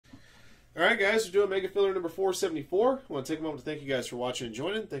All right, guys, we're doing Mega Filler number 474. I want to take a moment to thank you guys for watching and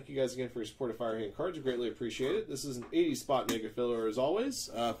joining. Thank you guys again for your support of Firehand Cards. We greatly appreciate it. This is an 80 spot Mega Filler as always.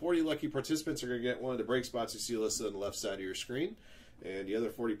 40 lucky participants are going to get one of the break spots you see listed on the left side of your screen. And the other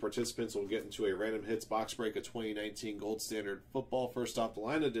 40 participants will get into a random hits box break of 2019 Gold Standard Football First Off the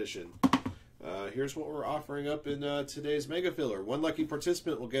Line edition. Here's what we're offering up in today's Mega Filler. One lucky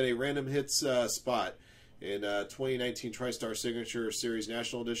participant will get a random hits spot in 2019 TriStar Signature Series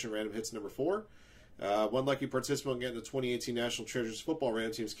National Edition Random Hits number 4. One lucky participant will get into 2018 National Treasures Football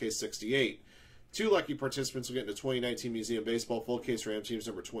Random Teams Case 68. Two lucky participants will get into 2019 Museum Baseball Full Case Random Teams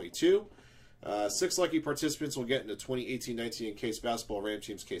number 22. 6 lucky participants will get into 2018-19 Case Basketball Random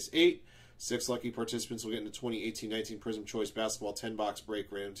Teams Case 8. 6 lucky participants will get into 2018-19 Prism Choice Basketball 10 Box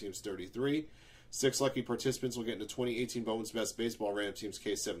Break Random Teams 33. 6 lucky participants will get into 2018 Bowman's Best Baseball Random Teams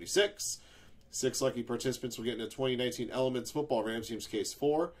Case 76. 6 lucky participants will get into 2019 Elements Football Random Teams Case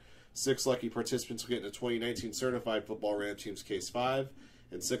 4. 6 lucky participants will get into 2019 Certified Football Random Teams Case 5.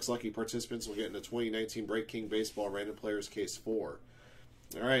 And 6 lucky participants will get into 2019 Break King Baseball Random Players Case 4.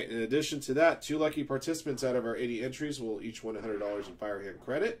 All right, in addition to that, 2 lucky participants out of our 80 entries will each win $100 in Firehand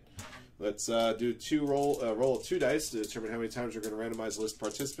credit. Let's do roll of 2 dice to determine how many times we're going to randomize list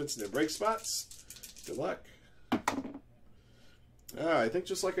participants and their break spots. Good luck. I think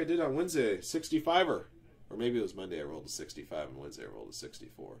just like I did on Wednesday, 65er. Or maybe it was Monday I rolled a 65 and Wednesday I rolled a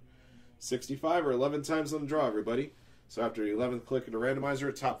 64. 65er, 11 times on the draw, everybody. So after the 11th click of the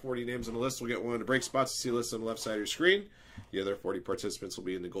randomizer, top 40 names on the list will get one of the break spots. You see listed on the left side of your screen. The other 40 participants will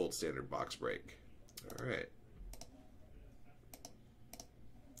be in the Gold Standard box break. All right.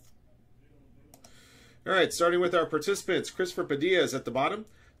 All right, starting with our participants. Christopher Padilla is at the bottom.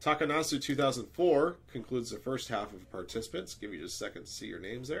 Takanasu 2004 concludes the first half of participants. Give you just a second to see your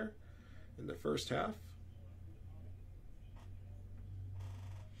names there in the first half.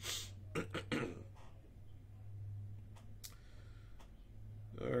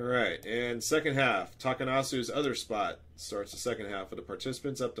 All right, and second half. Takanasu's other spot starts the second half of the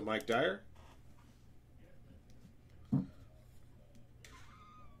participants up to Mike Dyer.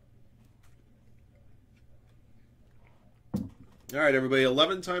 All right, everybody,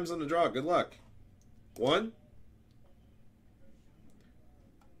 11 times on the draw. Good luck. 1,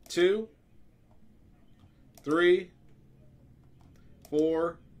 2, 3,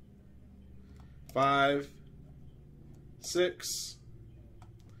 4, 5, 6,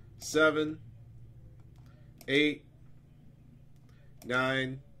 7, 8,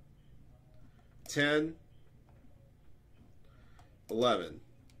 9, 10, 11.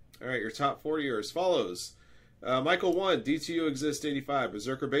 All right, your top 40 are as follows. Michael 1, DTU Exist 85,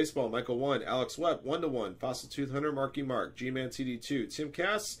 Berserker Baseball, Michael 1, Alex Webb 1-1, Fossil Tooth Hunter, Marky Mark, G-Man TD2, Tim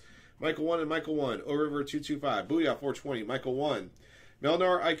Cass, Michael 1 and Michael 1, O River 225, Booyah 420, Michael 1,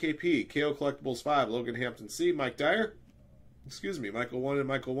 Melnar IKP, KO Collectibles 5, Logan Hampton C, Mike Dyer, Michael 1 and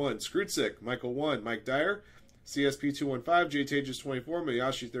Michael 1, Screwtsick, Michael 1, Mike Dyer, CSP 215, J Tages 24,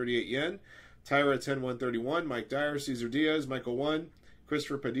 Mayashi 38 Yen, Tyra 10131, Mike Dyer, Cesar Diaz, Michael 1,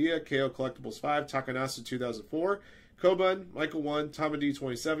 Christopher Padilla, KO Collectibles 5, Takanasu 2004, Kobun, Michael 1, Tomadi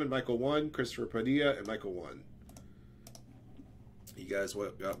 27, Michael 1, Christopher Padilla, and Michael 1. You guys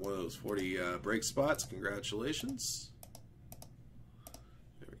got one of those 40 break spots. Congratulations.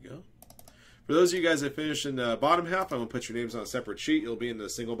 There we go. For those of you guys that finished in the bottom half, I'm going to put your names on a separate sheet. You'll be in the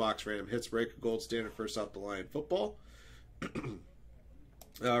single box random hits break, Gold Standard First Off the Line Football.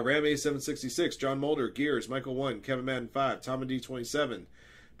 Ram A766, John Mulder, Gears, Michael 1, Kevin Madden 5, Tom and D 27,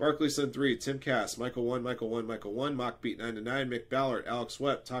 Barkley Sun 3, Tim Cass, Michael 1, Michael 1, Michael 1, Mockbeat 9-9, Mick Ballard, Alex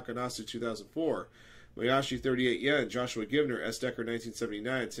Webb, Takanasu 2004, Mayashi 38 Yen, Joshua Givner, S. Decker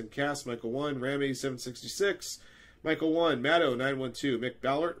 1979, Tim Cass, Michael 1, Ram A766, Michael 1, Matto 912, Mick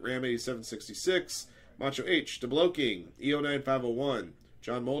Ballard, Ram A766, Macho H, DeBloking, EO9501,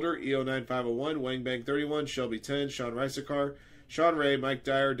 John Mulder, EO9501, Wang Bang 31, Shelby 10, Sean Reisakar, Sean Ray, Mike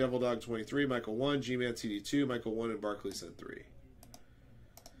Dyer, Devil Dog 23, Michael 1, G-Man TD2, Michael 1, and Barkley Sun 3.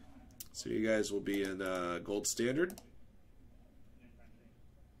 So you guys will be in Gold Standard.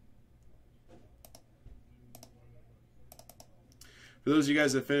 For those of you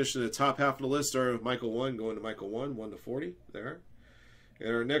guys that finished in the top half of the list, starting with Michael 1, going to Michael 1, 1 to 40, there.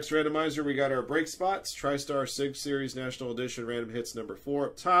 And our next randomizer, we got our break spots, TriStar Sig Series National Edition Random Hits number 4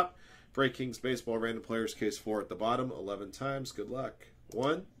 up top. Break Kings Baseball Random Players Case 4 at the bottom, 11 times. Good luck.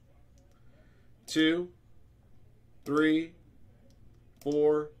 1, 2, 3,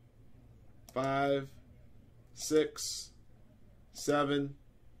 4, 5, 6, 7,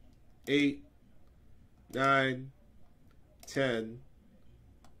 8, 9, 10,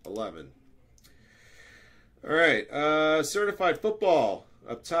 11. All right, certified football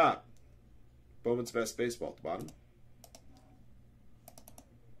up top. Bowman's Best Baseball at the bottom.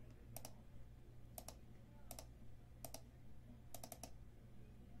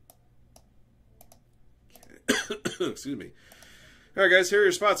 Excuse me. All right, guys, here are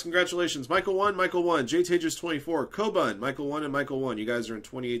your spots. Congratulations. Michael 1, Michael 1, J. Tages 24, Coburn, Michael 1, and Michael 1. You guys are in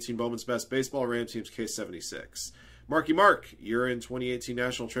 2018 Bowman's Best Baseball, Ram Teams Case 76. Marky Mark, you're in 2018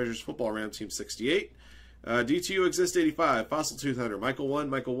 National Treasures Football, Ram Team 68. DTU Exist 85, Fossil Tooth Hunter, Michael 1,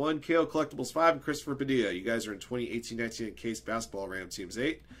 Michael 1, KO Collectibles 5, and Christopher Padilla. You guys are in 2018-19 Case Basketball, Ram Teams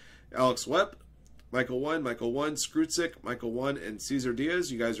 8. Alex Webb, Michael 1, Michael 1, Scrutzik, Michael 1, and Cesar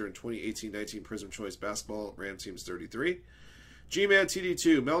Diaz. You guys are in 2018-19 Prism Choice Basketball, Ram Teams 33. G-Man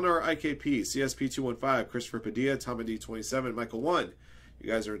TD2, Melnar IKP, CSP 215, Christopher Padilla, Tommy D27, Michael 1. You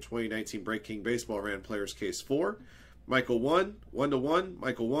guys are in 2019 Break King Baseball, Ran Players Case 4. Michael 1, 1-1,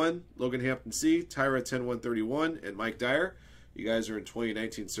 Michael 1, Logan Hampton C, Tyra 10-131, and Mike Dyer. You guys are in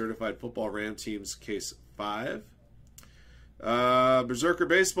 2019 Certified Football Ram Teams Case 5. Berserker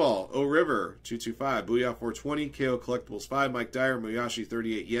Baseball, O River 225, Booyah 420, KO Collectibles 5, Mike Dyer, Muyashi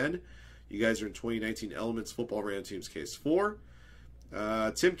 38 yen. You guys are in 2019 Elements Football Ram Teams Case 4.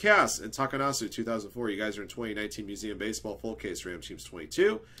 Tim Cass and Takanasu 2004. You guys are in 2019 Museum Baseball Full Case Ram Teams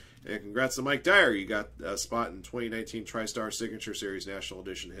 22. And congrats to Mike Dyer. You got a spot in 2019 TriStar Signature Series National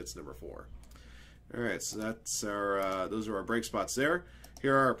Edition Hits number 4. All right, so that's our those are our break spots there.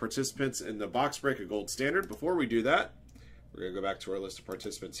 Here are our participants in the box break of Gold Standard. Before we do that, we're going to go back to our list of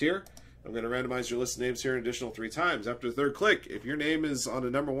participants here. I'm going to randomize your list of names here an additional 3 times. After the third click, if your name is on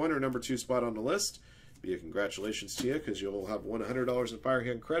a number 1 or number 2 spot on the list, be a congratulations to you because you'll have won $100 in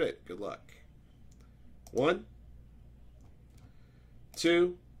Firehand credit. Good luck. 1,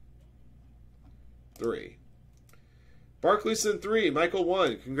 2, 3. Barclayson 3, Michael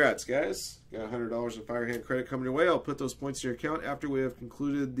 1. Congrats, guys. Got $100 in Firehand credit coming your way. I'll put those points to your account after we have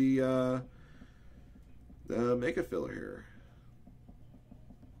concluded the Mega Filler here.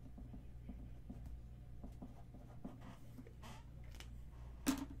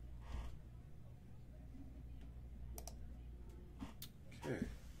 Okay.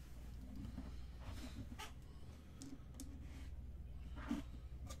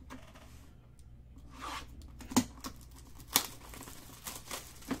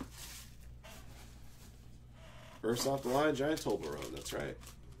 First off the line, Giant Toblerone. That's right.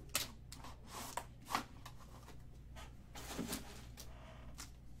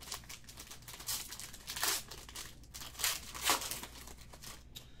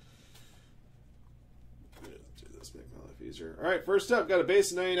 Do this, make my life easier. All right, first up, got a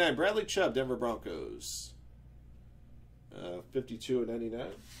base of 99. Bradley Chubb, Denver Broncos. 52/99.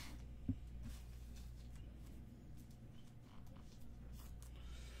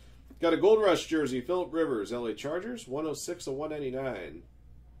 Got a Gold Rush jersey, Phillip Rivers, LA Chargers, 106/199.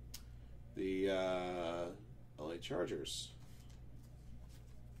 The LA Chargers.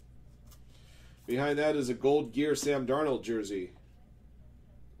 Behind that is a Gold Gear Sam Darnold jersey,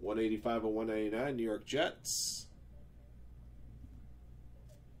 185/199, New York Jets.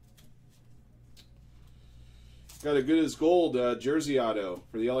 Got a good as gold jersey auto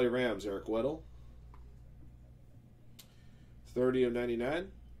for the LA Rams, Eric Weddle, 30/99.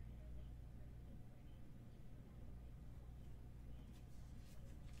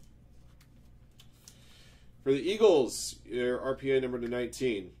 For the Eagles, your RPA number to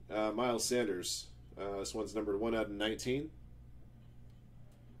 19, Miles Sanders. This one's numbered 1/19.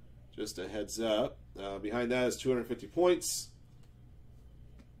 Just a heads up. Behind that is 250 points.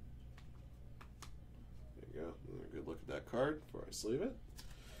 There you go. Another good look at that card before I sleeve it.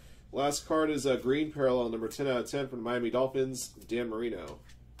 Last card is a green parallel number 10/10 from the Miami Dolphins, Dan Marino.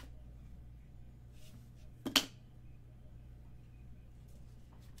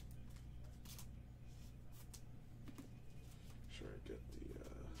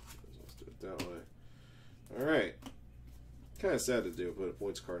 That way. All right. Kind of sad to do, put a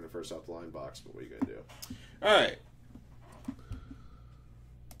points card in the first off the line box, but what are you going to do? All right.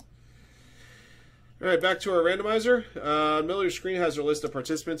 All right, back to our randomizer. Middle of your screen has our list of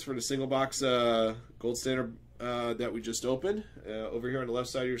participants for the single box Gold Standard that we just opened. Over here on the left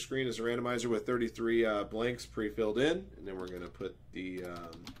side of your screen is a randomizer with 33 blanks pre-filled in, and then we're going to put the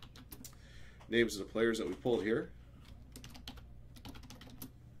names of the players that we pulled here.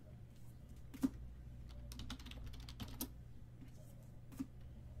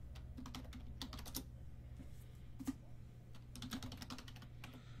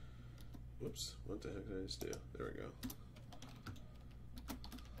 Whoops, what the heck did I just do? There we go.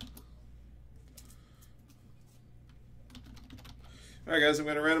 Alright guys, I'm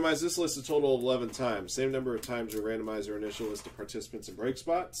going to randomize this list a total of 11 times. Same number of times we randomize our initial list of participants and break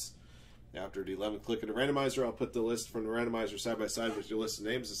spots. After the 11th click of the randomizer, I'll put the list from the randomizer side by side with your list of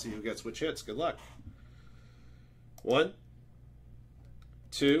names to see who gets which hits. Good luck. 1,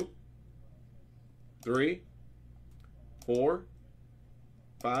 2, 3, 4,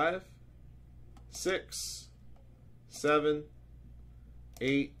 5, 6, 7,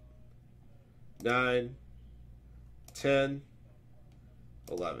 8, 9, 10,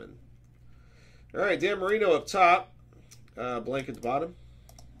 11. All right, Dan Marino up top, blank at the bottom.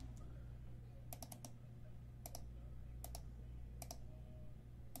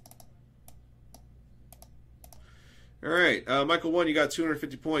 All right, Michael 1, you got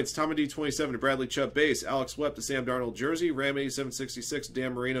 250 points. Tommy D 27 to Bradley Chubb base. Alex Webb to Sam Darnold jersey. Ram 8766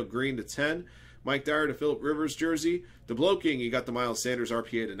 Dan Marino green to 10. Mike Dyer to Phillip Rivers jersey. The Bloking, you got the Miles Sanders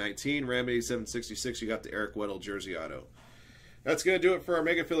RPA to 19. Ram 8766, you got the Eric Weddle jersey auto. That's going to do it for our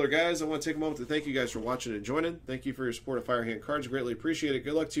Mega Filler, guys. I want to take a moment to thank you guys for watching and joining. Thank you for your support of Firehand Cards. Greatly appreciate it.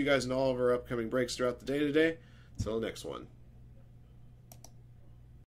 Good luck to you guys in all of our upcoming breaks throughout the day today. Until the next one.